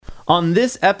On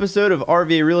this episode of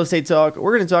RVA Real Estate Talk,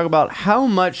 we're going to talk about how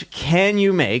much can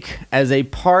you make as a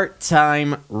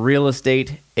part-time real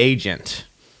estate agent.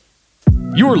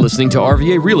 You're listening to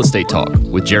RVA Real Estate Talk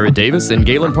with Jared Davis and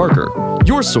Galen Parker,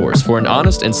 your source for an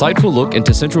honest, insightful look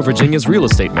into Central Virginia's real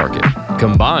estate market.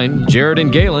 Combined, Jared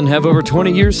and Galen have over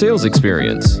 20 years sales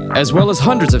experience, as well as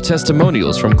hundreds of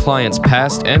testimonials from clients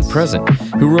past and present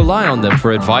who rely on them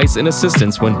for advice and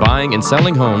assistance when buying and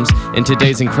selling homes in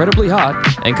today's incredibly hot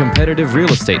and competitive real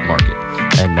estate market.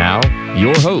 And now,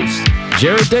 your hosts,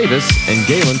 Jared Davis and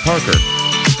Galen Parker.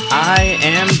 I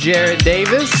am Jared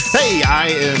Davis. Hey, I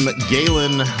am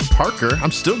Galen Parker.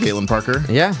 I'm still Galen Parker.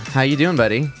 Yeah, how you doing,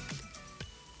 buddy?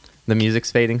 The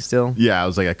music's fading still? Yeah, I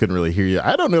was like, I couldn't really hear you.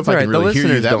 I don't know if I All can right, really the hear you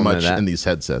listeners that don't know much that. in these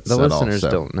headsets The at all. listeners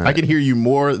So don't know I can that. hear you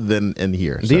more than in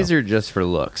here. So. These are just for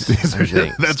looks. These are I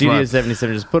think. that's Studio right.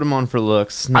 77, just put them on for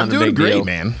looks. Not I'm a doing big great, deal.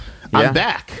 man. Yeah? I'm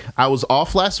back. I was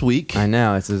off last week. I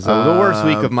know. This is the worst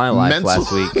week of my life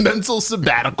last week. Mental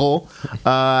sabbatical.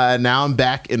 Now I'm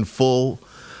back in full...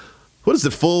 What is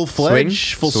it? Full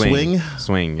fledge? Full swing?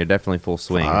 Swing. You're definitely full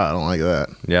swing. I don't like that.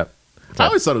 Yep. I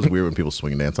always thought it was weird when people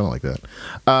swing dance. I don't like that.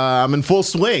 I'm in full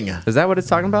swing. Is that what it's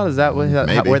talking about? Is that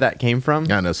Maybe. where that came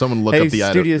from? I know. Someone look up the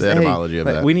etymology of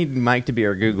that. We need Mike to be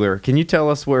our Googler. Can you tell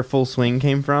us where full swing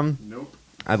came from? Nope.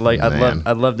 I'd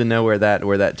love to know where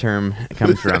that term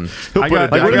comes from. He'll put a what if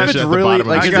definition it's at the really bottom of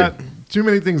like the is I it, got too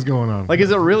many things going on. like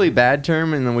is it a really bad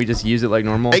term and then we just use it like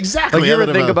normal? Exactly. Like you I ever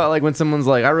don't think know. about like when someone's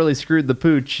like, I really screwed the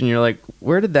pooch, and you're like,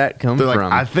 where did that come They're like,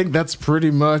 from? I think that's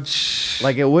pretty much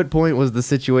Like at what point was the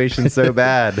situation so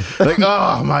bad? like,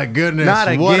 oh my goodness,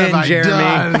 Not what again, have I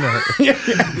Jeremy.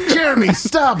 done? Jeremy,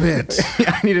 stop it.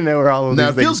 I need to know where all of No,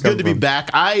 these it feels things come good to be from. back.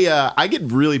 I get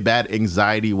really bad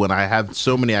anxiety when I have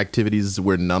so many activities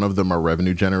where none of them are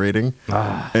revenue generating.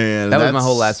 And That was my that's-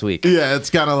 whole last week. Yeah, it's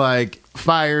kind of like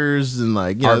fires and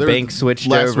like Our there bank was- switched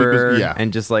last week over was- yeah.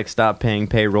 and just like stopped paying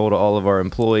payroll to all of our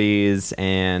employees,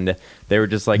 and they were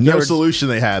just like, no "Yeah, we're solution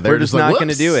they had. They We're were just like, not going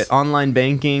to "Whoops." do it. Online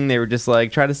banking, they were just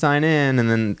like, try to sign in, and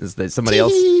then somebody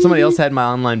else had my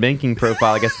online banking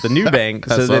profile. I guess the new bank.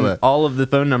 I So saw then that. all of the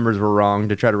phone numbers were wrong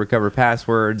to try to recover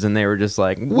passwords, and they were just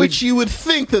like, Which you would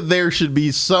think that there should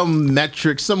be some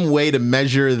metric, some way to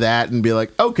measure that and be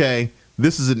like, okay,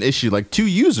 this is an issue. Like 2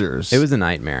 users. It was a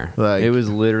nightmare. Like- it was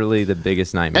literally the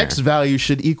biggest nightmare. X value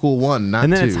should equal 1, not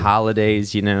and then 2. it's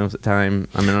holidays, time. I mean,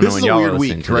 I don't know This when is a y'all are weird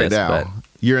listening week to right this, now.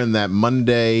 You're in that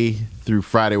Monday through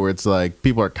Friday where it's like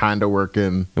people are kind of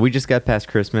working. but we just got past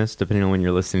Christmas. Depending on when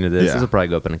you're listening to this, Yeah. this will probably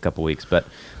go up in a couple weeks. But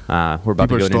we're about People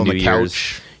to are go still into on New the Year's.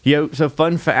 couch. Yo, so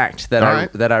fun fact that All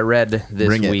right. I read this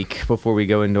Bring it. week before we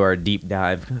go into our deep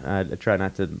dive. I try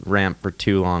not to ramp for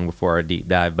too long before our deep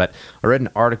dive, but I read an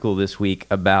article this week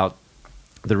about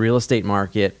the real estate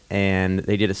market, and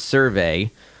they did a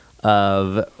survey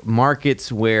of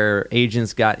markets where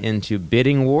agents got into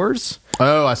bidding wars.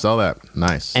 Oh, I saw that.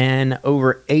 Nice. And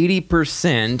over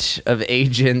 80% of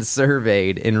agents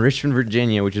surveyed in Richmond,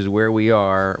 Virginia, which is where we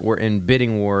are, were in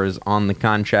bidding wars on the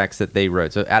contracts that they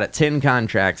wrote. So out of 10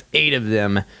 contracts, 8 of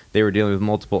them, they were dealing with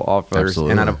multiple offers.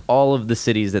 Absolutely. And out of all of the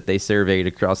cities that they surveyed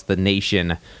across the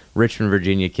nation, Richmond,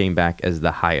 Virginia came back as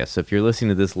the highest. So if you're listening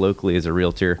to this locally as a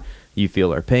realtor, you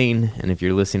feel our pain. And if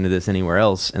you're listening to this anywhere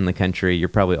else in the country, you're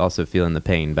probably also feeling the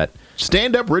pain. But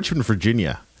Stand up Richmond,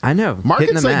 Virginia. I know. hitting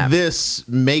Markets the like map. this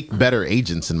make better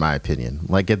agents, in my opinion.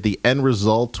 Like at the end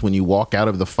result, when you walk out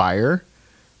of the fire,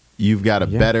 you've got a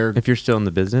Yeah. better. If you're still in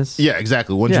the business. Yeah,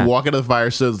 exactly. Once Yeah. you walk out of the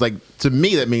fire, so it's like, to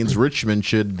me, that means Richmond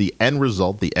should, the end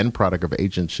result, the end product of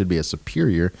agents should be a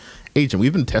superior agent.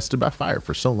 We've been tested by fire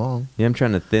for so long. Yeah, I'm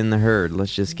trying to thin the herd.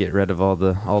 Let's just get rid of all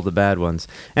the bad ones.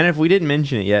 And if we didn't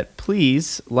mention it yet,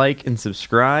 please like and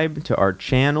subscribe to our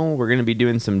channel. We're going to be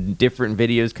doing some different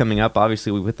videos coming up.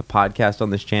 Obviously, we put the podcast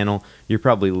on this channel. You're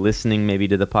probably listening maybe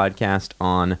to the podcast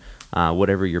on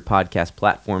whatever your podcast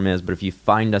platform is. But if you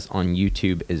find us on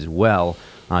YouTube as well,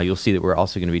 you'll see that we're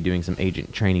also going to be doing some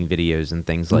agent training videos and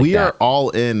things like We that. are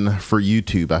all in for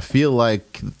YouTube. I feel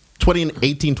like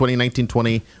 2018, 2019,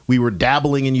 20, we were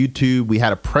dabbling in YouTube. We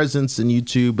had a presence in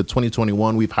YouTube, but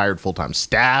 2021, we've hired full-time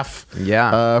staff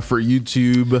for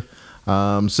YouTube.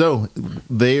 So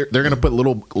they're going to put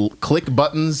little click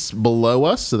buttons below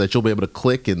us so that you'll be able to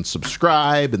click and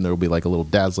subscribe, and there will be like a little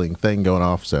dazzling thing going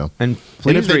off. So, And if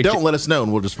please they reach- don't, let us know,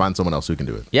 and we'll just find someone else who can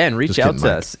do it. Yeah, and reach Just out kidding, to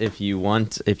Mike. us if you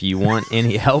want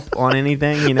any help on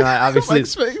anything. I obviously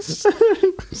Mike's face.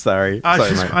 Sorry,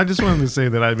 I just wanted to say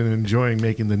that I've been enjoying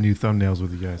making the new thumbnails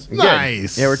with you guys.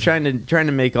 Nice. Yeah, we're trying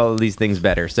to make all of these things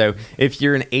better. So if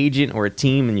you're an agent or a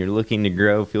team and you're looking to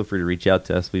grow, feel free to reach out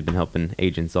to us. We've been helping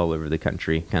agents all over the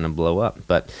country kind of blow up.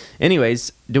 But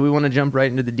anyways, do we want to jump right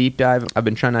into the deep dive? I've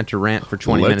been trying not to rant for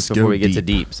 20 minutes before we get to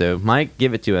deep. So Mike,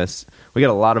 give it to us. We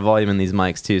got a lot of volume in these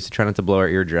mics too, so try not to blow our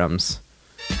eardrums.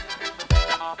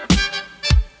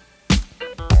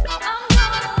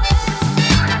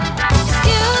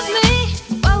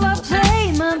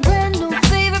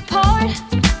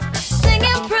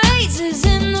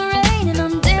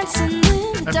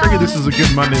 I figured this is a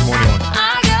good Monday morning one.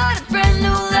 I got a brand new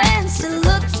lens to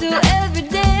look through every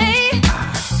day.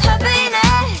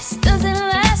 Happiness doesn't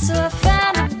last, so I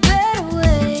found a better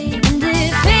way. And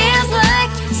it feels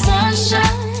like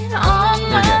sunshine on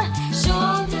my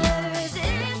shoulders.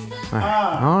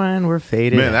 And we're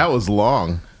faded. Man, that was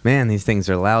long. Man, these things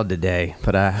are loud today,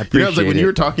 but I appreciate You know, it's like when it. you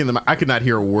were talking to them, I could not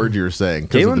hear a word you were saying.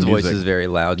 Galen's voice is very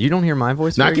loud. You don't hear my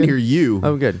voice? No, I very can good? hear you.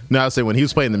 Oh, good. No, I was saying when he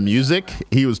was playing the music,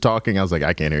 he was talking. I was like,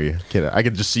 I can't hear you. I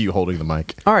could just see you holding the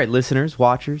mic. All right, listeners,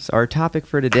 watchers, our topic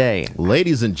for today.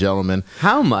 Ladies and gentlemen,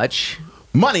 How much?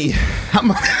 money. How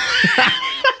much?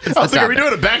 I was like, are we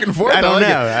doing it back and forth? I don't like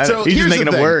know. It. So He's just here's the making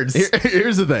up thing. words.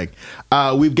 Here's the thing.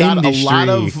 We've got Industry. a lot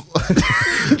of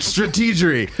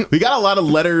strategery. We got a lot of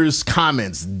letters,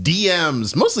 comments,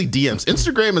 DMs, mostly DMs.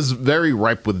 Instagram is very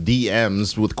ripe with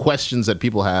DMs, with questions that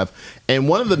people have. And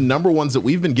one of the number ones that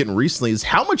we've been getting recently is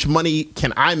how much money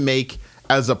can I make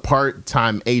as a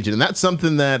part-time agent? And that's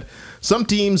something that some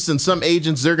teams and some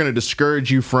agents, they're going to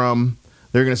discourage you from.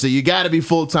 They're going to say, you got to be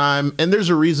full-time, and there's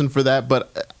a reason for that.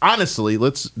 But honestly,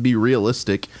 let's be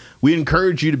realistic. We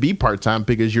encourage you to be part-time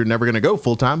because you're never going to go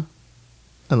full-time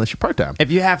unless you're part-time.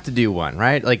 If you have to do one,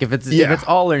 right? Like if it's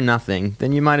all or nothing,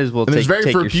 then you might as well take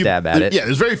your stab at it. Yeah,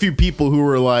 there's very few people who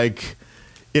are like,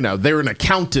 you know, they were an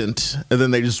accountant and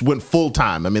then they just went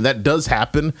full-time. I mean, that does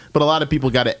happen, but a lot of people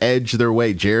got to edge their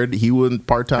way. Jared, he went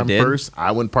part-time first.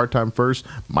 I went part-time first.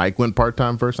 Mike went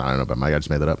part-time first. I don't know about Mike. I just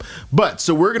made that up. But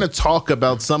so we're going to talk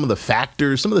about some of the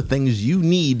factors, some of the things you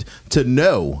need to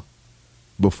know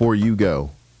before you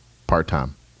go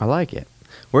part-time. I like it.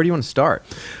 Where do you want to start?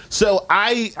 So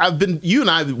you and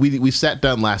I, we sat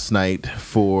down last night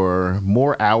for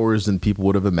more hours than people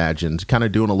would have imagined, kind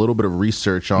of doing a little bit of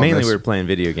research on Mainly this. we were playing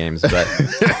video games, but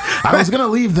I was going to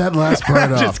leave that last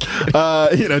part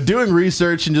off. Doing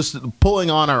research and just pulling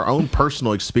on our own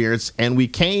personal experience. And we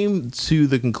came to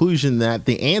the conclusion that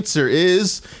the answer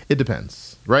is it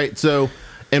depends, right? So,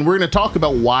 and we're going to talk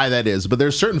about why that is. But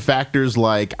there's certain factors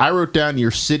like I wrote down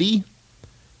your city,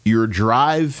 your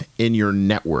drive, and your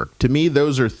network. To me,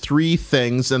 those are three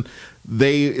things, and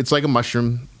it's like a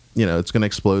mushroom. You know, it's going to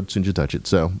explode as soon as you touch it.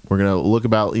 So we're going to look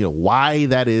about, why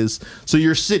that is. So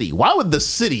your city. Why would the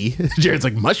city, Jared's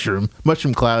like mushroom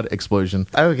cloud explosion.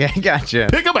 okay, gotcha.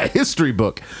 Pick up a history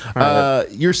book.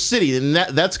 Your city, and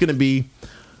that's going to be,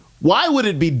 why would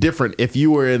it be different if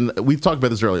you were in, we've talked about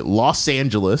this earlier, Los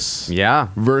Angeles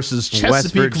versus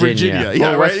Chesapeake, Virginia.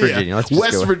 Yeah, West Virginia. Let's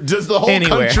just the whole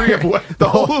country of the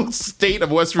whole state of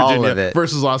West Virginia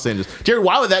versus Los Angeles. Jared,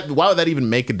 why would that even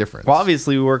make a difference? Well,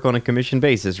 obviously we work on a commission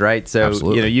basis, right? So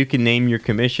Absolutely. you can name your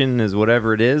commission as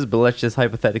whatever it is, but let's just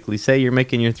hypothetically say you're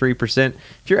making your 3%.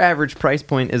 If your average price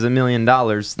point is $1 million,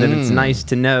 then it's nice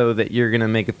to know that you're going to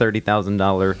make a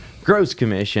 $30,000 gross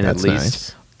commission at least.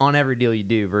 Nice. On every deal you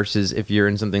do, versus if you're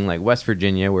in something like West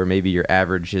Virginia where maybe your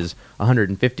average is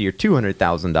 $150,000 or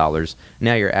 $200,000,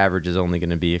 now your average is only going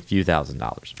to be a few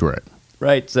 $1,000s. Correct.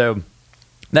 Right. So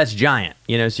that's giant,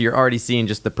 so you're already seeing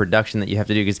just the production that you have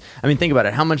to do. Because think about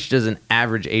it. How much does an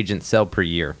average agent sell per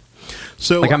year?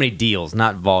 So Like how many deals,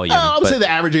 not volume. I would say the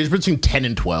average age is between 10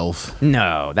 and 12.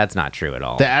 No, that's not true at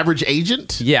all. The average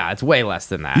agent? Yeah, it's way less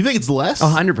than that. You think it's less?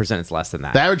 100% it's less than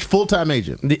that. The average full-time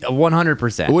agent?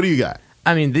 100%. What do you got?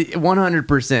 The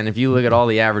 100%, if you look at all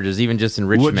the averages, even just in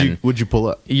Richmond. What'd you pull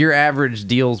up? Your average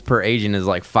deals per agent is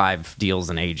like 5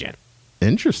 deals an agent.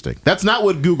 Interesting. That's not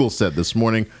what Google said this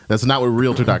morning. That's not what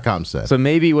Realtor.com said. So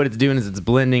maybe what it's doing is it's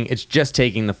blending. It's just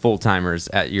taking the full-timers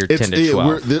at your 10 to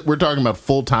 12. We're talking about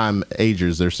full-time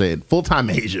agers. They're saying full-time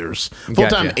agers.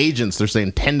 Full-time Gotcha. agents, they're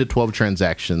saying 10 to 12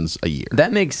 transactions a year.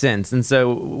 That makes sense. And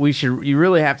so you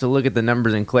really have to look at the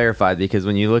numbers and clarify, because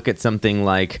when you look at something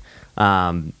like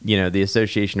the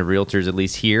Association of Realtors, at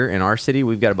least here in our city,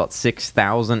 we've got about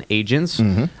 6,000 agents.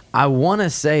 Mm-hmm. I want to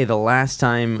say the last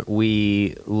time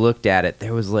we looked at it,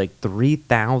 there was like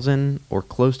 3,000 or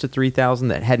close to 3,000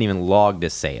 that hadn't even logged a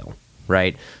sale,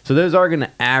 right? So those are going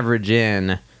to average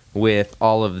in with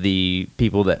all of the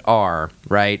people that are,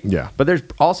 right? Yeah. But there's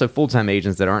also full-time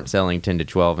agents that aren't selling 10 to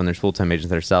 12, and there's full-time agents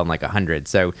that are selling like 100.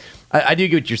 So I do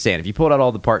get what you're saying. If you pulled out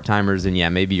all the part-timers, then yeah,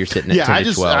 maybe you're sitting at 10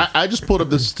 to 12. I just pulled up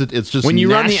this. It's just when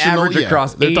you run the national- average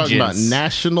across they're agents, talking about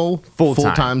national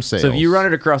full-time sales. So if you run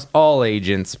it across all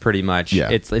agents, pretty much, Yeah.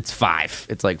 it's 5.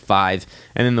 It's like 5.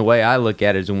 And then the way I look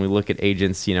at it is when we look at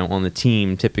agents, on the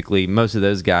team, typically most of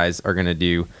those guys are going to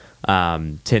do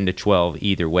 10 to 12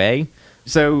 either way.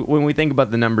 So when we think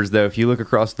about the numbers, though, if you look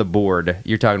across the board,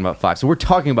 you're talking about 5. So we're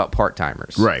talking about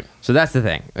part-timers. Right. So that's the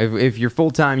thing. If you're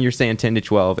full-time, you're saying 10 to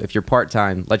 12. If you're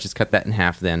part-time, let's just cut that in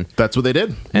half then. That's what they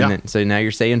did. And then, so now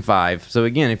you're saying 5. So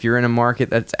again, if you're in a market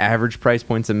that's average price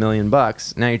point's $1 million, now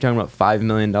you're talking about $5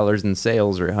 million in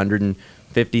sales or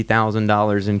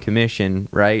 $150,000 in commission,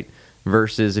 right?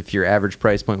 Versus if your average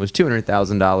price point was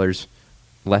 $200,000,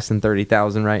 less than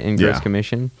 $30,000, right, in gross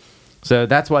commission. So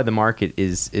that's why the market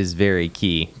is very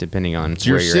key, depending on It's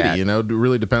your where you're city, at. it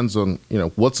really depends on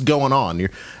what's going on.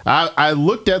 I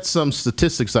looked at some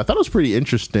statistics. I thought it was pretty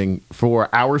interesting for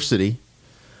our city,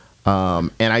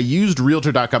 and I used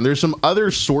Realtor.com. There's some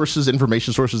other sources,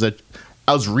 information sources that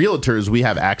as realtors we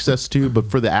have access to,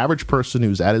 but for the average person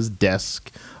who's at his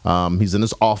desk, he's in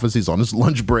his office, he's on his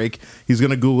lunch break, he's going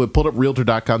to Google it, pulled up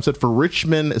Realtor.com. Said for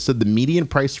Richmond, it said the median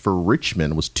price for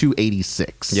Richmond was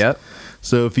 $286. Yep.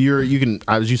 So if you can,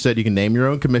 as you said, you can name your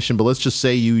own commission, but let's just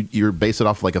say you're base it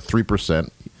off like a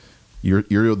 3%.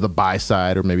 You're the buy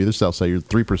side or maybe the sell side. You're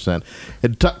 3%.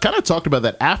 It kind of talked about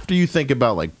that after you think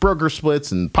about like broker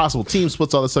splits and possible team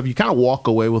splits, all that stuff. You kind of walk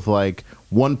away with like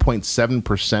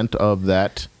 1.7% of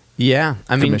that. Yeah,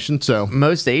 I mean, commission. So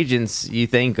most agents, you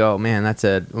think, oh man, that's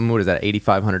what is that,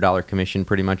 $8,500 commission,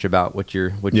 pretty much about what you're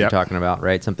talking about,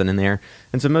 right? Something in there.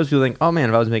 And so most people think, oh man,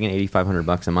 if I was making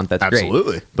 $8,500 a month, that's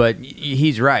Absolutely. great. But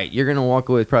he's right. You're going to walk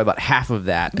away with probably about half of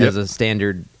that as a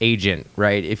standard agent,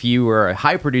 right? If you were a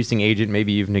high producing agent,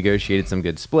 maybe you've negotiated some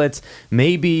good splits.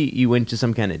 Maybe you went to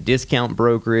some kind of discount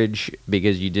brokerage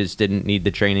because you just didn't need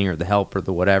the training or the help or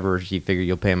the whatever. So you figure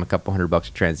you'll pay them a couple $100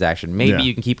 a transaction. Maybe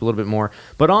you can keep a little bit more.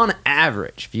 But on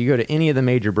average, if you go to any of the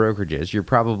major brokerages, you're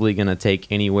probably going to take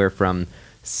anywhere from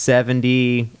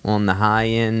 70 on the high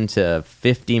end to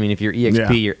 50. I mean, if you're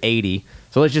EXP, you're 80.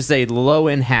 So let's just say low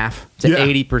end half to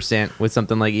 80% with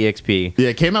something like EXP. Yeah,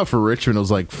 it came out for Richmond. It was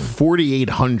like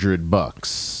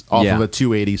 $4,800 off of a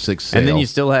 286 sale. And then you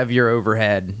still have your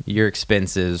overhead, your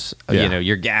expenses,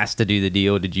 your gas to do the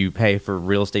deal. Did you pay for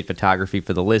real estate photography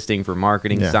for the listing, for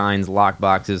marketing, signs, lock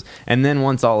boxes? And then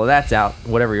once all of that's out,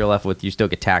 whatever you're left with, you still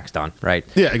get taxed on, right?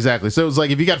 Yeah, exactly. So it was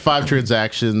like if you got 5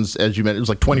 transactions, as you mentioned, it was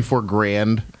like 24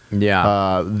 grand.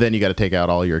 Yeah. Then you got to take out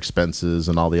all your expenses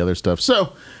and all the other stuff.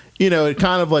 So, it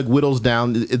kind of like whittles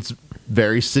down. It's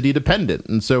very city dependent.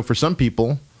 And so for some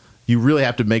people, you really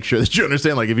have to make sure that you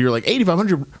understand, like if you're like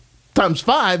 8,500 times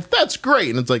 5, that's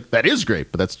great. And it's like, that is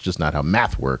great, but that's just not how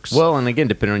math works. Well, and again,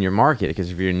 depending on your market,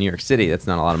 because if you're in New York City, that's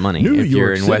not a lot of money. If York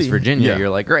you're in City, West Virginia, you're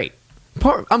like, great.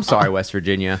 I'm sorry, West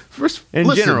Virginia.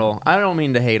 In general, I don't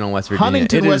mean to hate on West Virginia.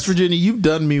 Huntington, West Virginia, you've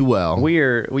done me well.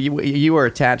 You are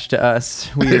attached to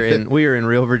us. We are in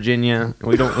real Virginia.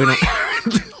 We don't.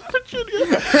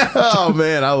 Oh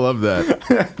man, I love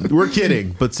that. We're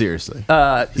kidding, but seriously,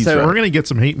 so we're gonna get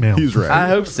some hate mail. He's right. I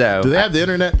hope so. Do they have the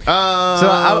internet?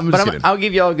 I'll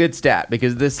give you all a good stat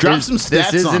because this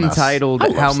is entitled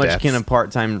 "How Much Can a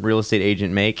Part-Time Real Estate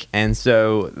Agent Make?" And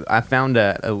so I found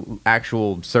a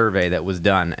actual survey that was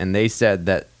done, and they said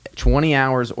that 20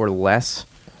 hours or less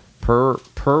per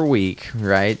week,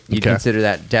 right? You consider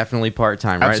that definitely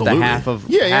part-time, right? Absolutely. The half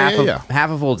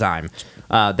of full-time.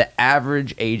 The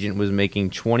average agent was making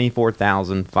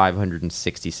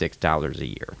 $24,566 a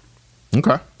year.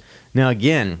 Okay. Now,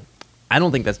 again, I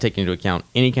don't think that's taking into account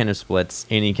any kind of splits,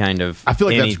 any kind of I feel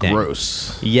like anything. that's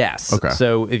gross. Yes. Okay.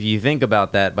 So if you think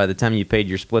about that, by the time you paid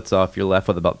your splits off, you're left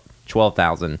with about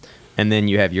 $12,000, and then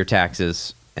you have your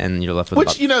taxes, and you're left with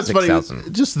about it's $6,000. funny.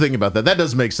 Just to think about that. That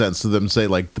does make sense to them say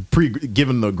like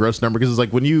given the gross number, because it's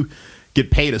like when you get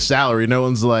paid a salary, no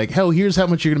one's like, hell, here's how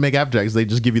much you're gonna make after tax. They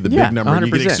just give you the big number 100%. And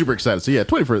you get super excited. So yeah,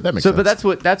 24, that makes sense. But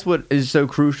that's what is so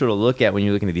crucial to look at when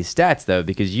you're looking at these stats, though,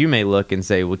 because you may look and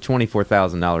say, well,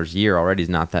 $24,000 a year already is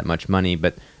not that much money,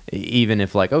 but even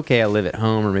if like, okay, I live at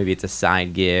home or maybe it's a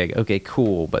side gig, okay,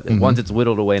 cool. But once it's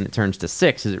whittled away and it turns to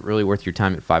 6, is it really worth your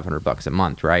time at $500 a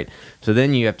month, right? So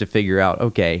then you have to figure out,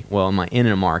 okay, well, am I in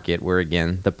a market where,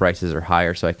 again, the prices are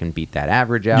higher so I can beat that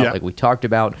average out like we talked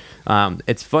about?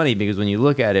 It's funny because when you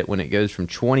look at it, when it goes from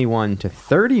 21 to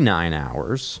 39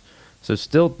 hours, So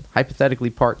still hypothetically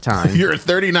part-time. You're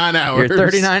 39 hours. You're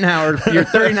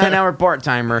 39-hour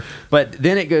part-timer, but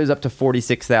then it goes up to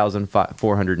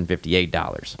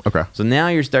 $46,458. Okay. So now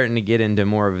you're starting to get into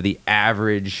more of the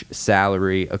average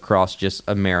salary across just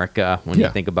America when you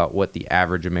think about what the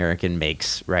average American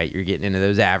makes, right? You're getting into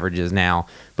those averages now,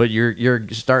 but you're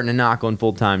starting to knock on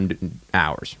full-time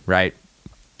hours, right?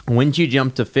 Once you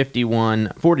jump to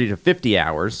 40 to 50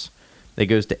 hours, that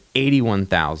goes to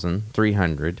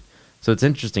 $81,300. So it's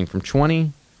interesting, from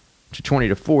 20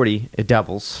 to 40, it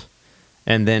doubles.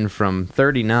 And then from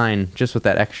 39, just with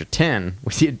that extra 10,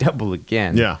 we see it double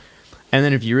again. Yeah. And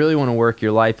then if you really want to work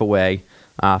your life away,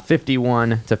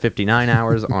 51 to 59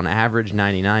 hours on average,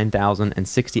 $99,000, and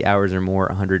 60 hours or more,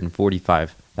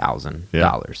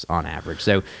 $145,000 on average.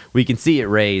 So we can see it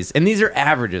raise. And these are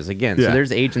averages, again. So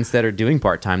there's agents that are doing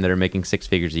part-time that are making six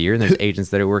figures a year, and there's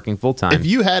agents that are working full-time. If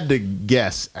you had to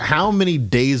guess, how many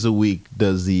days a week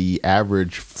does the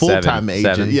average full-time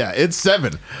agent? 7. Yeah, it's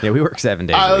 7. Yeah, we work 7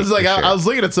 days I a week. was like, for sure. I was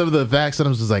looking at some of the facts, and I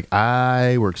was just like,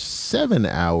 I work 7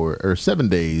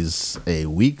 days a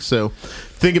week. So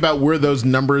think about where those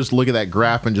numbers, look at that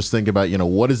graph, and just think about,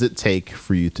 what does it take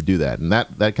for you to do that? And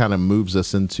that kind of moves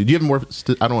us into, do you have more?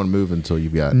 I don't want to move until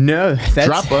you've got. No,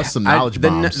 drop us some knowledge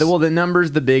bombs. The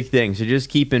number's the big thing. So just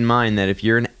keep in mind that if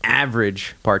you're an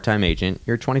average part-time agent,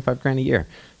 you're $25,000 a year.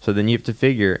 So then you have to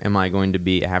figure, am I going to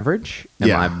be average?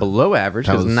 Am I below average?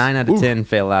 Because 9 out of 10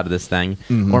 fail out of this thing.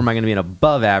 Or am I going to be an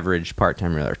above average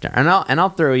part-time realtor? And I'll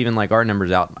throw even like our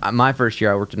numbers out. My first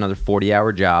year, I worked another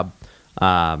 40-hour job.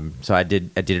 So I did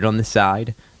it on the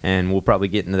side, and we'll probably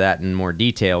get into that in more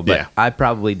detail, but I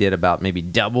probably did about maybe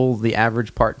double the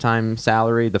average part-time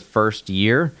salary the first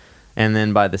year. And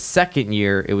then by the second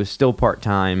year, it was still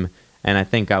part-time. And I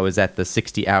think I was at the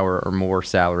 60-hour or more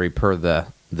salary per the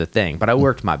thing, but I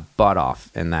worked my butt off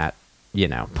in that,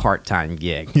 part-time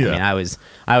gig. Yeah. I mean,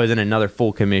 I was in another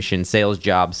full commission sales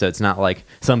job. So it's not like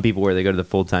some people where they go to the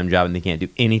full-time job and they can't do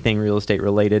anything real estate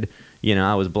related.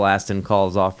 I was blasting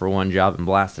calls off for one job and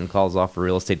blasting calls off for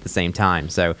real estate at the same time.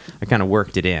 So I kind of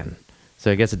worked it in.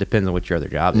 So I guess it depends on what your other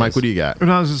job is. Mike, what do you got?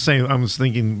 And I was just saying, I was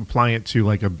thinking applying it to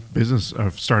like a business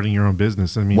of starting your own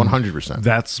business. I mean, 100%.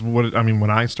 That's what when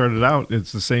I started out,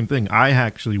 it's the same thing. I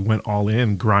actually went all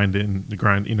in, grind,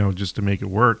 just to make it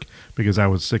work because I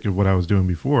was sick of what I was doing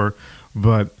before.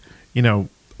 But,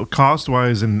 cost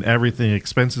wise and everything,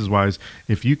 expenses wise,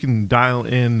 if you can dial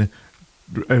in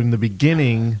the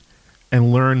beginning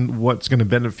and learn what's going to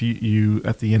benefit you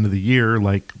at the end of the year,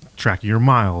 like tracking your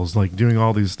miles, like doing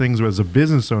all these things as a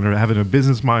business owner, having a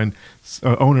business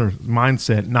owner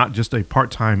mindset, not just a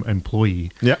part-time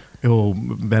employee. Yeah. It will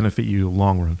benefit you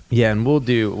long run. Yeah, and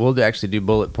we'll actually do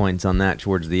bullet points on that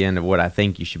towards the end of what I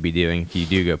think you should be doing if you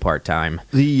do go part-time.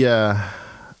 The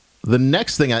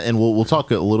next thing, and we'll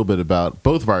talk a little bit about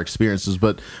both of our experiences,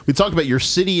 but we talked about your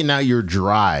city and now your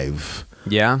drive.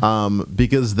 Yeah.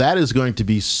 Because that is going to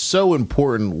be so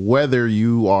important whether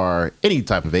you are any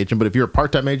type of agent, but if you're a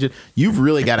part-time agent, you've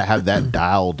really got to have that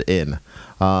dialed in.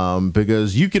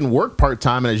 Because you can work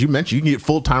part-time, and as you mentioned, you can get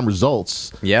full-time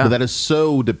results. Yeah. But that is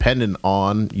so dependent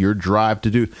on your drive to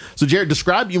do. So, Jared,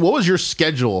 describe what was your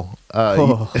schedule?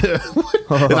 And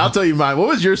I'll tell you mine. What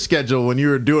was your schedule when you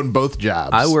were doing both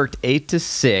jobs? I worked 8 to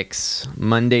 6,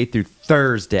 Monday through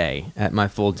Thursday at my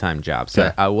full-time job. So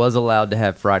Okay. I was allowed to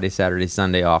have Friday, Saturday,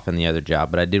 Sunday off in the other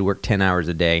job, but I did work 10 hours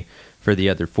a day for the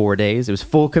other 4 days. It was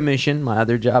full commission, my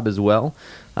other job as well.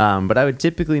 But I would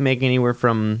typically make anywhere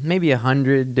from maybe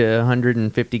 100 to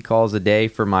 150 calls a day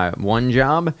for my one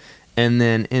job. And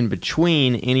then in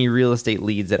between, any real estate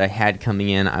leads that I had coming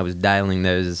in, I was dialing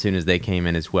those as soon as they came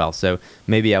in as well. So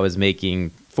maybe I was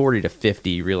making 40 to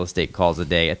 50 real estate calls a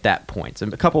day at that point. So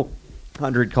a couple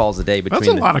hundred calls a day between.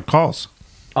 That's a lot of calls.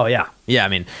 Oh yeah, I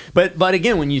mean, but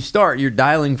again, when you start, you're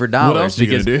dialing for dollars. What else are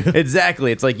you gonna do?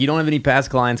 Exactly, it's like you don't have any past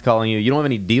clients calling you. You don't have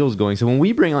any deals going. So when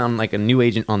we bring on like a new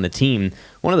agent on the team,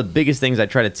 one of the biggest things I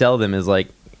try to tell them is like,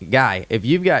 guy, if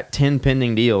you've got 10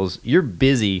 pending deals, you're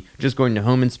busy just going to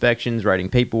home inspections, writing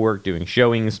paperwork, doing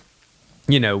showings,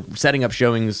 setting up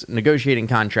showings, negotiating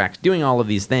contracts, doing all of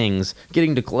these things,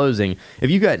 getting to closing. If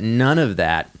you've got none of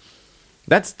that,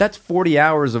 that's 40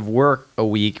 hours of work a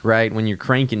week, right? When you're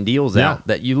cranking deals out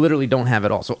that you literally don't have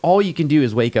at all. So all you can do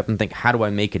is wake up and think, how do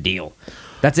I make a deal?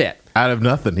 That's it. Out of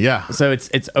nothing, yeah. So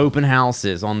it's open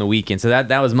houses on the weekend. So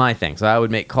that was my thing. So I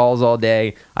would make calls all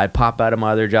day. I'd pop out of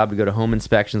my other job to go to home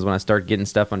inspections when I start getting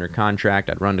stuff under contract.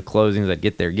 I'd run to closings. I'd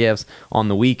get their gifts. On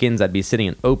the weekends, I'd be sitting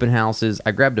in open houses.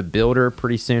 I grabbed a builder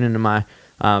pretty soon into my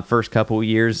first couple of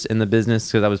years in the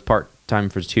business because I was part-time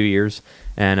for 2 years.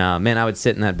 And, I would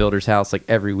sit in that builder's house like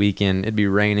every weekend. It'd be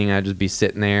raining. I'd just be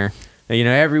sitting there.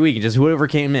 every week, just whoever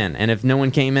came in. And if no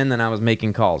one came in, then I was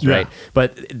making calls, right?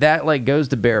 But that like goes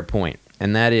to bear a point.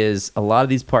 And that is a lot of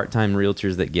these part-time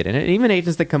realtors that get in it, even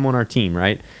agents that come on our team,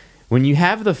 right? When you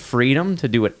have the freedom to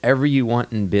do whatever you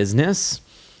want in business,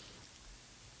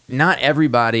 not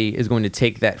everybody is going to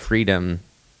take that freedom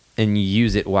and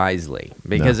use it wisely.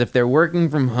 Because if they're working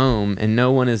from home and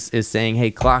no one is saying,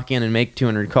 hey, clock in and make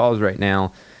 200 calls right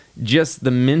now, just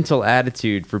the mental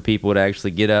attitude for people to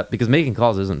actually get up, because making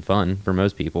calls isn't fun for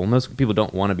most people. Most people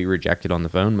don't want to be rejected on the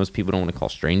phone. Most people don't want to call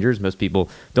strangers. Most people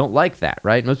don't like that,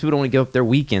 right? Most people don't want to give up their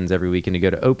weekends every weekend to go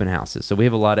to open houses. So we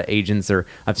have a lot of agents, or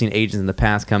I've seen agents in the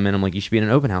past come in, I'm like, you should be in an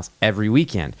open house every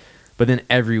weekend. But then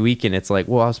every weekend, it's like,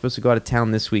 well, I was supposed to go out of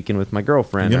town this weekend with my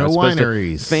girlfriend.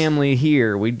 Wineries. Family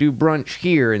here. We do brunch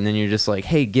here. And then you're just like,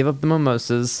 hey, give up the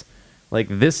mimosas. Like,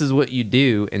 this is what you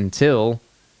do until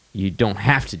you don't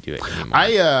have to do it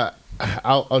anymore.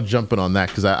 I'll jump in on that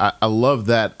because I love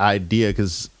that idea,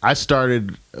 because I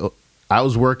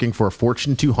was working for a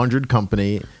Fortune 200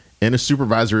 company in a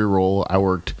supervisory role. I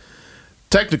worked,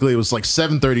 technically it was like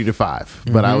 7:30 to 5,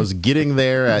 but I was getting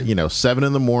there at 7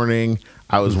 in the morning.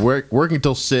 I was working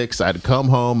till 6. I'd come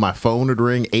home, my phone would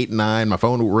ring 8, 9, my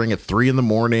phone would ring at 3 in the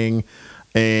morning.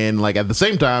 And like at the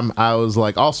same time, I was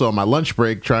like also on my lunch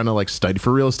break trying to like study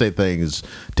for real estate things,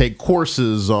 take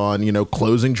courses on,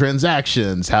 closing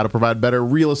transactions, how to provide better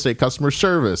real estate customer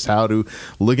service, how to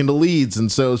look into leads.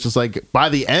 And so it's just like by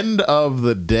the end of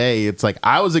the day, it's like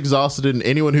I was exhausted, and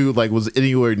anyone who like was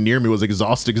anywhere near me was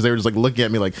exhausted because they were just like looking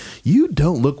at me like, you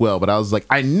don't look well. But I was like,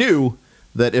 I knew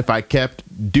that if I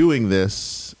kept doing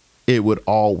this, it would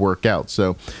all work out.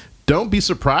 So don't be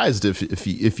surprised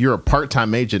if you're a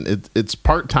part-time agent. It's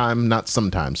part-time, not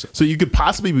sometimes. So you could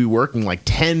possibly be working like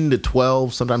 10 to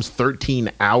 12, sometimes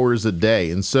 13 hours a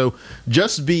day. And so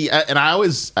just be, and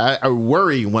I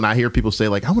worry when I hear people say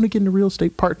like, I want to get into real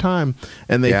estate part-time.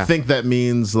 And they think that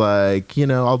means like,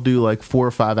 I'll do like 4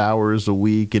 or 5 hours a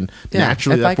week. And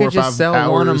naturally if that I 4 or could 5 just sell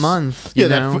hours, one a month.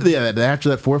 naturally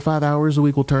that 4 or 5 hours a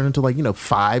week will turn into like,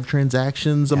 5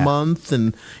 transactions a month.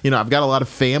 And, I've got a lot of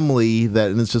family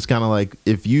and it's just kind of like,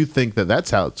 if you think that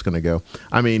that's how it's going to go.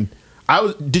 I mean,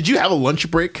 did you have a lunch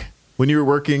break when you were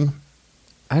working?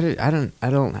 I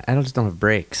just don't have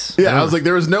breaks. Yeah, I was like,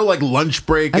 there was no like lunch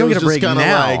break. I don't it get was a break just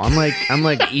now. like, I'm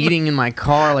like eating in my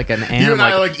car like an animal. You and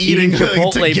I like eating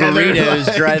Chipotle together, burritos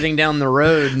like, driving down the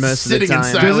road most of the sitting in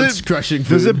time. silence, crushing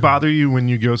food. Does it bother you when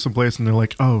you go someplace and they're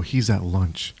like, oh, he's at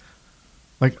lunch?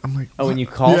 Like, I'm like, when you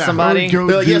call somebody, they're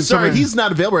like, yeah, sorry, he's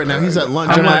not available right now. He's at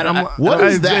lunch. What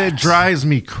is that? It drives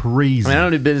me crazy. I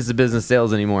don't do business-to-business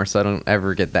sales anymore, so I don't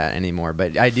ever get that anymore.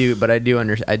 But I do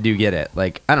get it.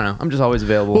 Like, I don't know. I'm just always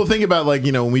available. Well, think about like,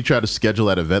 when we try to schedule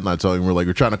that event, and I tell you,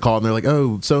 we're trying to call, and they're like,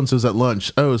 oh, so-and-so's at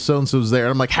lunch. Oh, so-and-so's there.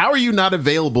 And I'm like, how are you not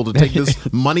available to take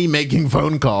this money-making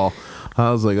phone call? I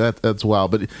was like, that's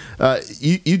wild. But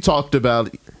you talked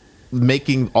about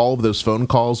making all of those phone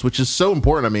calls, which is so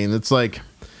important. I mean, it's like,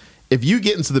 if you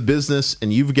get into the business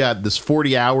and you've got this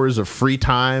 40 hours of free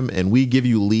time and we give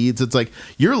you leads, it's like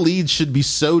your leads should be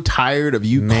so tired of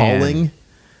you calling,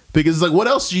 because like, what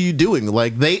else are you doing?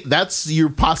 Like that's your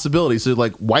possibility. So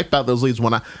like wipe out those leads.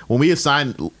 When we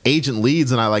assign agent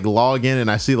leads and I like log in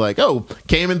and I see like, oh,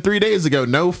 came in 3 days ago,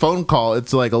 no phone call.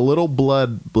 It's like a little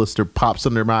blood blister pops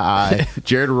under my eye.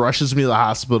 Jared rushes me to the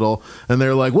hospital and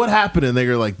they're like, what happened? And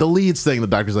they're like, the leads thing. The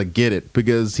doctor's like, get it,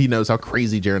 because he knows how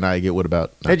crazy Jared and I get. What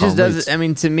about it? Just does. I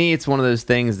mean, to me, it's one of those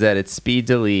things that it's speed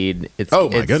to lead.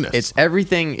 Goodness. It's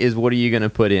everything is what are you going to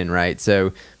put in, right?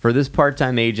 So for this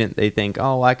part-time agent, they think,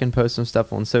 oh, I can post some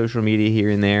stuff on social media here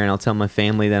and there, and I'll tell my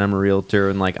family that I'm a realtor,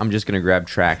 and like I'm just going to grab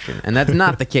traction. And that's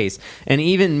not the case. And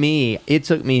even me, it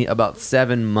took me about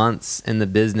 7 months in the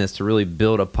business to really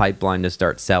build a pipeline to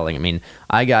start selling. I mean,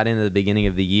 I got into the beginning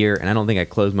of the year, and I don't think I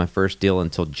closed my first deal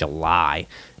until July.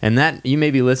 And that, you may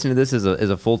be listening to this as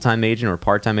a full-time agent or a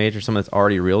part-time agent or someone that's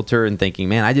already a realtor and thinking,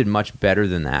 man, I did much better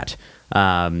than that.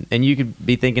 And you could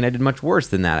be thinking I did much worse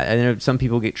than that. I know some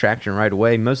people get traction right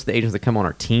away. Most of the agents that come on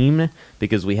our team,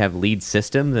 because we have lead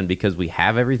systems and because we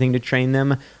have everything to train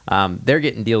them, they're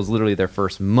getting deals literally their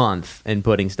first month and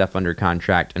putting stuff under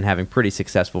contract and having pretty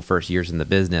successful first years in the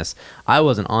business. I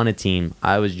wasn't on a team.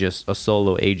 I was just a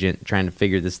solo agent trying to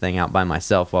figure this thing out by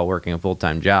myself while working a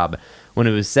full-time job. When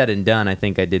it was said and done, I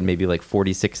think I did maybe like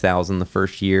 $46,000 the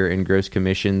first year in gross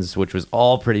commissions, which was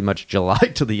all pretty much July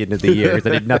till the end of the year, because I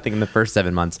did nothing in the first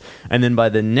 7 months. And then by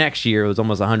the next year, it was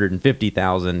almost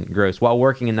 $150,000 gross while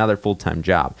working another full-time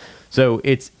job. So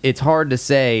it's hard to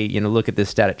say, look at this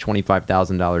stat at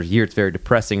 $25,000 a year. It's very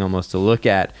depressing almost to look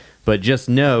at. But just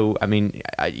know, I mean,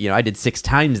 I did 6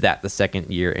 times that the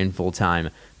second year in full-time,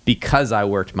 because I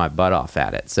worked my butt off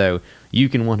at it. So you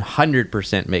can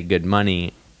 100% make good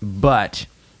money, but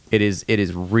it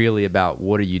is really about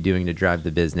what are you doing to drive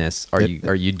the business? Are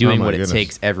you doing what it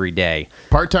takes every day?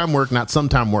 Part-time work, not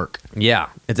sometime work. Yeah,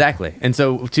 exactly. And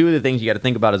so two of the things you got to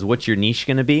think about is what's your niche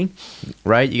going to be,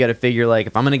 right? You got to figure like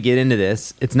if I'm going to get into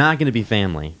this, it's not going to be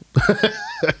family.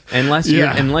 unless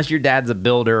your dad's a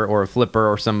builder or a flipper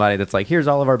or somebody that's like, here's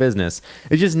all of our business.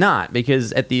 It's just not,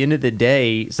 because at the end of the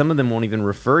day, some of them won't even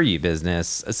refer you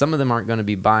business. Some of them aren't going to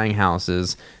be buying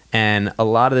houses. And a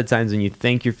lot of the times when you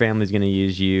think your family's going to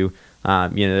use you,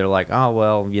 they're like, oh,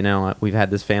 well, we've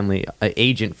had this family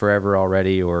agent forever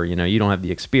already, or, you don't have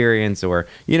the experience, or,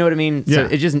 you know what I mean? Yeah. So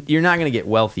it's just, you're not going to get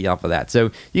wealthy off of that.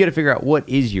 So you got to figure out what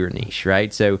is your niche,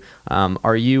 right? So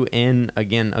are you in,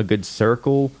 again, a good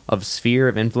circle of sphere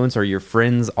of influence? Are your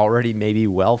friends already maybe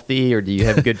wealthy, or do you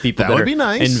have good people that would are be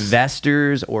nice.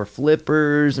 investors or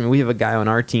flippers? I mean, we have a guy on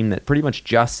our team that pretty much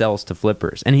just sells to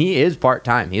flippers, and he is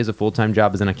part-time. He has a full-time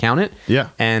job as an accountant. Yeah.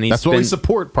 And that's what we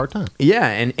support, part-time. Yeah,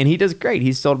 and he does great.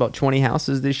 He's sold about 20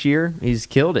 houses this year. He's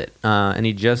killed it. And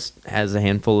he just has a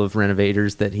handful of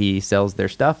renovators that he sells their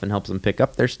stuff and helps them pick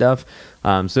up their stuff.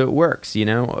 So it works,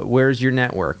 Where's your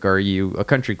network? Are you a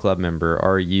country club member?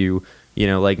 Are you,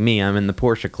 like me, I'm in the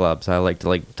Porsche club, so I like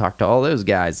to talk to all those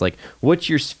guys. Like, what's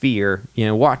your sphere?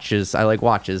 Watches. I like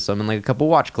watches, so I'm in a couple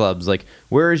watch clubs. Like,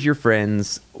 where is your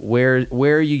friends? Where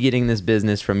are you getting this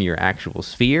business from your actual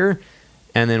sphere?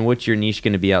 And then what's your niche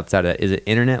going to be outside of that? Is it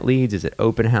internet leads? Is it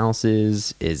open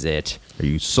houses? Are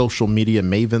you social media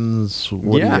mavens?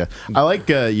 I like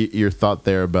your thought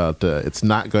there about it's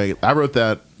not going. I wrote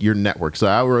that your network. So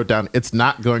I wrote down it's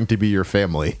not going to be your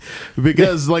family,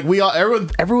 because like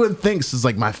everyone thinks is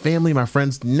like my family, my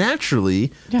friends.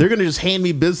 Naturally, they're going to just hand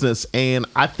me business, and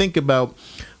I think about.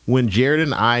 When Jared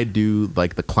and I do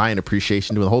like the client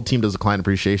appreciation, when the whole team does a client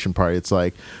appreciation party, it's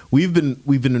like we've been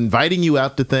inviting you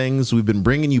out to things, we've been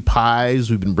bringing you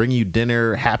pies, we've been bringing you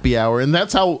dinner, happy hour, and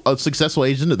that's how a successful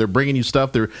agent. They're bringing you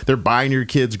stuff, they're buying your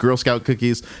kids Girl Scout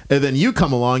cookies, and then you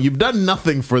come along, you've done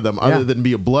nothing for them other than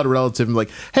be a blood relative, and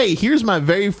like, hey, here's my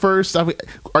very first.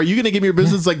 Are you going to give me your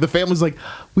business? Like the family's like,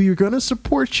 we are going to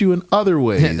support you in other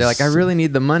ways. They're like, I really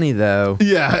need the money though.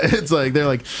 Yeah, it's like they're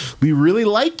like, we really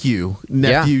like you,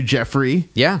 nephew. Jeffrey.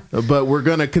 Yeah. But we're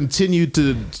going to continue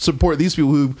to support these people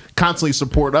who constantly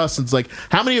support us. It's like,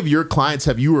 how many of your clients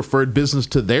have you referred business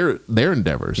to their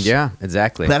endeavors? Yeah,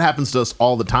 exactly. That happens to us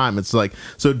all the time. It's like,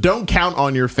 so don't count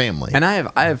on your family. And I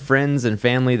have friends and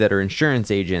family that are insurance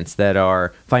agents, that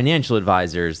are financial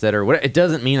advisors, that are it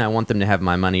doesn't mean I want them to have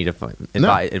my money to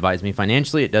advise me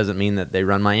financially. It doesn't mean that they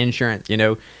run my insurance.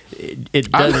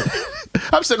 It doesn't.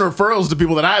 I've sent referrals to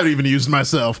people that I haven't even used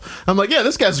myself. I'm like, yeah,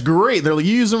 this guy's great. They're like,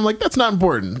 you use them. I'm like, that's not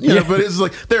important. But it's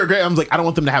like, they're great. I'm like, I don't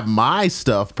want them to have my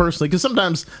stuff personally, because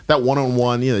sometimes that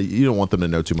one-on-one, you don't want them to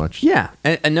know too much. Yeah.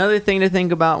 And another thing to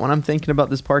think about when I'm thinking about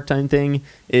this part-time thing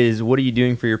is, what are you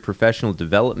doing for your professional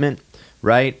development?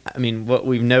 Right? I mean, what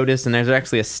we've noticed, and there's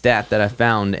actually a stat that I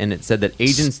found, and it said that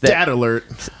agents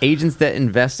that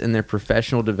invest in their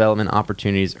professional development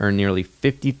opportunities earn nearly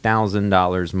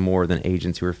 $50,000 more than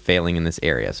agents who are failing in this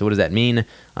area. So what does that mean?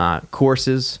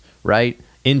 Courses, right?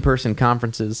 In-person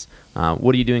conferences.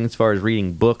 What are you doing as far as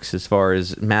reading books, as far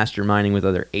as masterminding with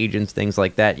other agents, things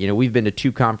like that? We've been to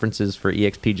 2 conferences for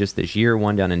EXP just this year,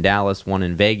 one down in Dallas, one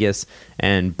in Vegas,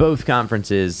 and both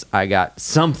conferences I got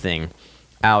something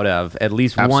out of, at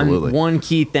least one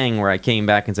key thing where I came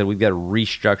back and said, we've got to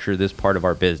restructure this part of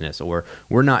our business, or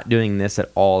we're not doing this at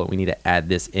all, we need to add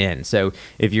this in. So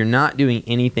if you're not doing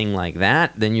anything like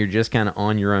that, then you're just kind of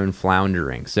on your own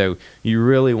floundering. So you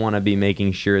really want to be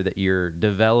making sure that you're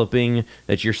developing,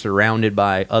 that you're surrounded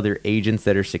by other agents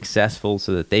that are successful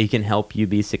so that they can help you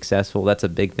be successful. That's a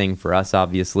big thing for us,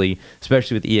 obviously,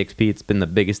 especially with EXP. It's been the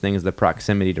biggest thing is the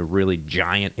proximity to really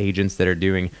giant agents that are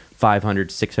doing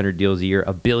 500, 600 deals a year,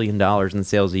 $1 billion in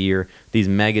sales a year, these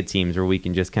mega teams where we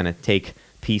can just kind of take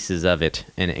pieces of it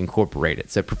and incorporate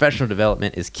it. So professional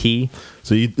development is key.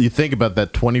 So you think about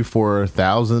that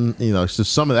 24,000, so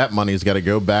some of that money has got to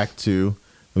go back to,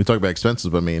 we talk about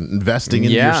expenses, but I mean, investing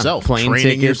in yourself, plane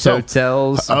training tickets, yourself.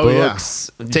 Hotels,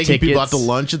 books, taking tickets. people out to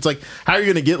lunch. It's like, how are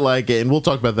you going to get and we'll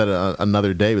talk about that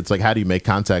another day, but it's like, how do you make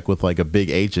contact with like a big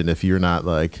agent if you're not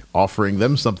like offering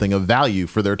them something of value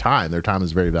for their time? Their time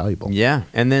is very valuable. Yeah.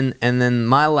 And then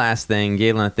my last thing,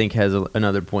 Galen, I think has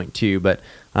another point too, but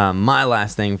my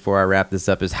last thing before I wrap this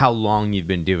up is how long you've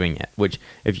been doing it, which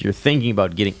if you're thinking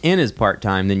about getting in as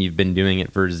part-time, then you've been doing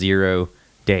it for 0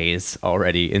 days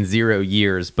already, in 0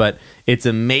 years. But it's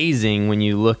amazing when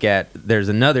you look at, there's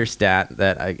another stat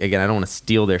that, again, I don't want to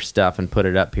steal their stuff and put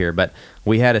it up here, but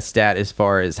we had a stat as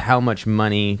far as how much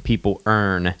money people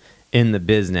earn in the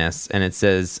business, and it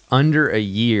says under a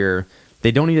year,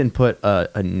 they don't even put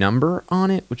a number on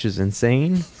it, which is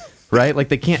insane. Right, like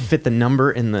they can't fit the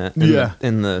number in the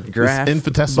graph. It's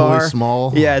infinitesimally bar.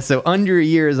 small. Yeah, so under a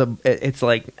year it's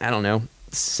like, I don't know,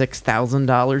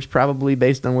 $6,000 probably,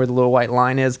 based on where the little white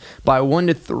line is. By 1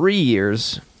 to 3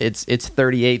 years, it's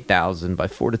 $38,000. By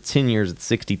 4 to 10 years, it's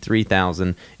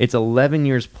 $63,000. It's 11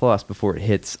 years plus before it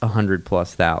hits $100,000+.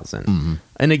 Mm-hmm.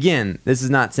 And again, this is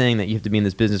not saying that you have to be in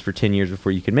this business for 10 years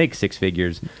before you can make six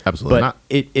figures. Absolutely but not.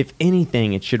 If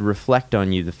anything, it should reflect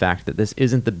on you the fact that this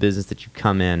isn't the business that you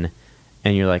come in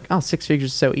and you're like, oh, 6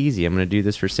 figures is so easy. I'm going to do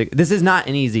this for six. This is not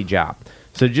an easy job.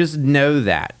 So just know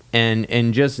that.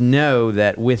 And just know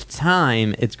that with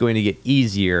time, it's going to get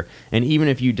easier. And even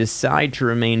if you decide to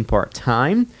remain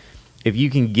part-time, if you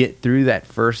can get through that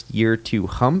first year or two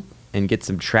hump and get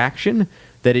some traction,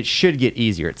 that it should get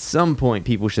easier. At some point,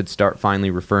 people should start finally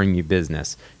referring you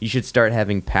business. You should start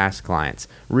having past clients,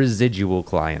 residual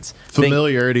clients.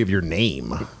 Familiarity of your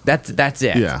name. That's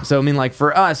it. Yeah. So, I mean, like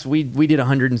for us, we did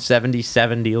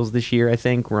 177 deals this year, I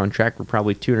think. We're on track for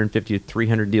probably 250 to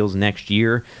 300 deals next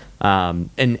year.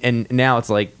 And now it's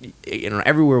like,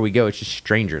 everywhere we go, it's just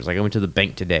strangers. Like I went to the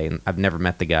bank today and I've never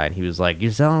met the guy, and he was like,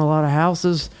 "You're selling a lot of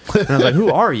houses?" And I was like, "Who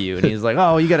are you?" And he's like,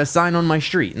 "Oh, you got a sign on my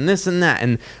street and this and that."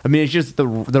 And I mean, it's just the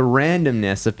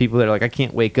randomness of people that are like, I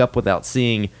can't wake up without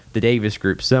seeing the Davis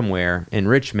Group somewhere in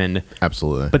Richmond.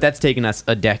 Absolutely. But that's taken us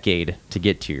a decade to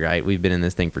get to, right? We've been in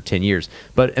this thing for 10 years.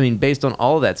 But I mean, based on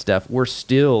all of that stuff, we're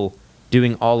still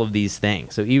doing all of these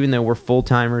things. So even though we're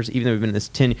full-timers, even though we've been in this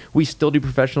 10, we still do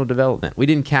professional development. We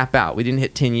didn't cap out. We didn't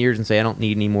hit 10 years and say, I don't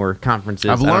need any more conferences.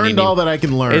 I've learned all that I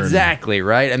can learn. Exactly,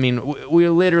 right? I mean, we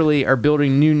literally are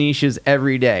building new niches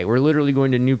every day. We're literally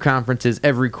going to new conferences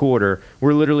every quarter.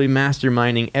 We're literally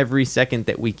masterminding every second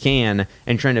that we can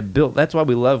and trying to build. That's why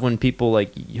we love when people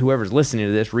like whoever's listening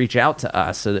to this reach out to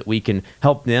us so that we can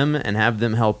help them and have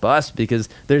them help us, because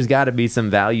there's got to be some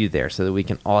value there so that we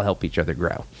can all help each other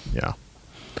grow. Yeah.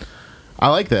 I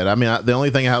like that. I mean, the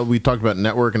only thing how we talked about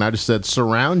network, and I just said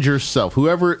surround yourself.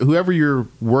 Whoever you're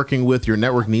working with, your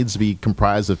network needs to be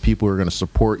comprised of people who are going to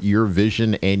support your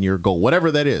vision and your goal,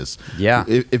 whatever that is. Yeah.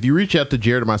 If you reach out to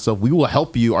Jared or myself, we will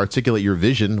help you articulate your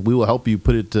vision. We will help you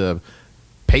put it to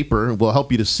paper. We'll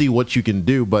help you to see what you can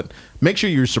do. But make sure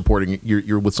you're supporting.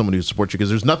 You're with someone who supports you, because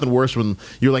there's nothing worse when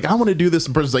you're like, I want to do this,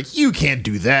 and the person's like, you can't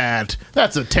do that.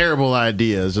 That's a terrible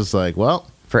idea. It's just like, well.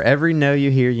 For every no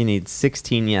you hear, you need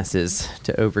 16 yeses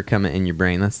to overcome it in your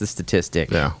brain. That's the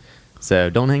statistic. Yeah. So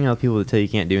don't hang out with people that tell you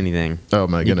can't do anything. Oh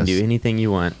my goodness. You can do anything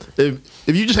you want. If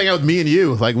you just hang out with me and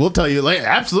you, like, we'll tell you, like,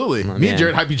 absolutely. Oh, me man. and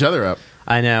Jared hype each other up.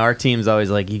 I know. Our team's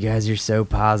always like, you guys are so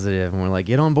positive. And we're like,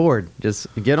 get on board. Just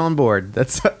get on board.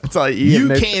 That's all you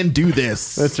can do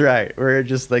this. That's right. We're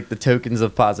just like the tokens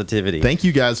of positivity. Thank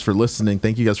you guys for listening.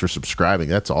 Thank you guys for subscribing.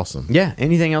 That's awesome. Yeah.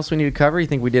 Anything else we need to cover? You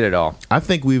think we did it all? I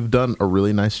think we've done a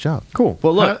really nice job. Cool.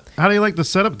 Well, look. How do you like the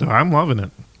setup, though? I'm loving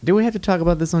it. Do we have to talk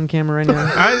about this on camera right now?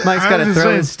 Mike's I got to was throw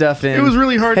saying, his stuff in. it was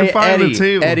really hard to find Eddie, the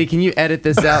table. Eddie, can you edit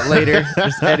this out later?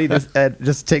 Just edit this.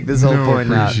 Just take this whole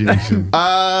point out. appreciation.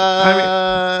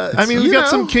 I mean, we got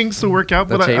some kinks to work out,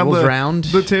 The but table's round.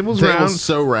 The table's The round. table's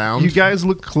so round. You guys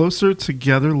look closer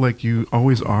together, like you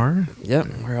always are. Yep,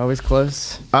 we're always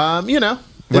close.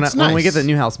 When When we get the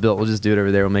new house built, we'll just do it over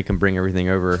there. We'll make them bring everything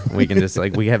over. We can just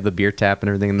we have the beer tap and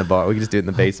everything in the bar. We can just do it in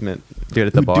the basement. Do it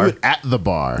at the bar. Do it at the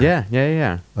bar.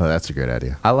 Yeah. Oh, that's a great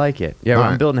idea. I like it. Yeah, All I'm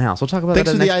right. building a house. We'll talk about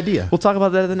Thanks that. for the idea. We'll talk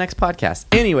about that at the next podcast.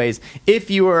 Anyways, if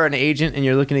you are an agent and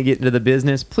you're looking to get into the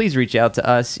business, please reach out to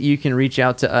us. You can reach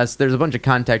out to us. There's a bunch of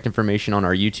contact information on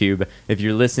our YouTube. If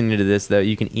you're listening to this, though,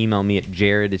 you can email me at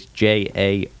Jared. It's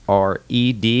Jared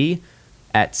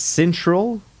at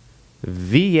Central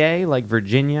VA, like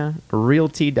Virginia,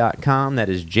 realty.com. That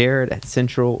is Jared at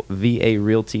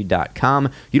centralvarealty.com.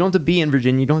 You don't have to be in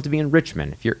Virginia. You don't have to be in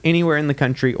Richmond. If you're anywhere in the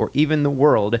country or even the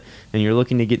world and you're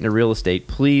looking to get into real estate,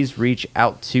 please reach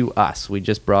out to us. We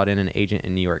just brought in an agent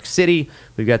in New York City.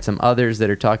 We've got some others that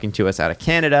are talking to us out of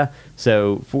Canada.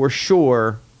 So for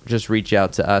sure, just reach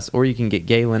out to us. Or you can get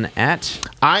Galen at...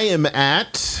 I am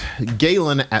at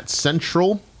Galen at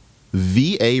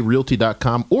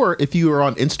centralvarealty.com, or if you are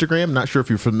on Instagram, not sure if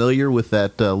you're familiar with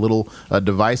that little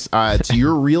device, it's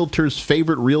your realtor's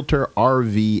favorite realtor,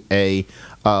 RVA.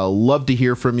 Love to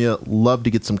hear from you. Love to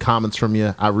get some comments from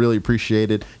you. I really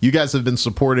appreciate it. You guys have been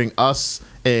supporting us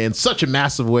in such a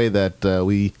massive way that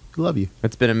we We love you.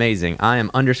 It's been amazing. I am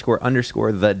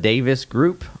 __ the Davis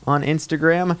Group on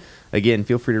Instagram. Again,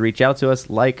 feel free to reach out to us,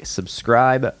 like,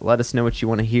 subscribe, let us know what you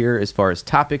want to hear as far as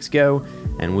topics go,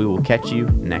 and we will catch you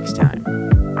next time.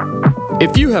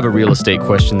 If you have a real estate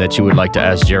question that you would like to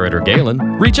ask Jared or Galen,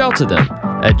 reach out to them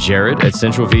at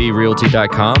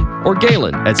jared@centralvarealty.com or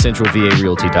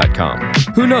Galen@centralvarealty.com.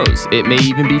 Who knows, it may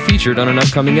even be featured on an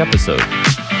upcoming episode.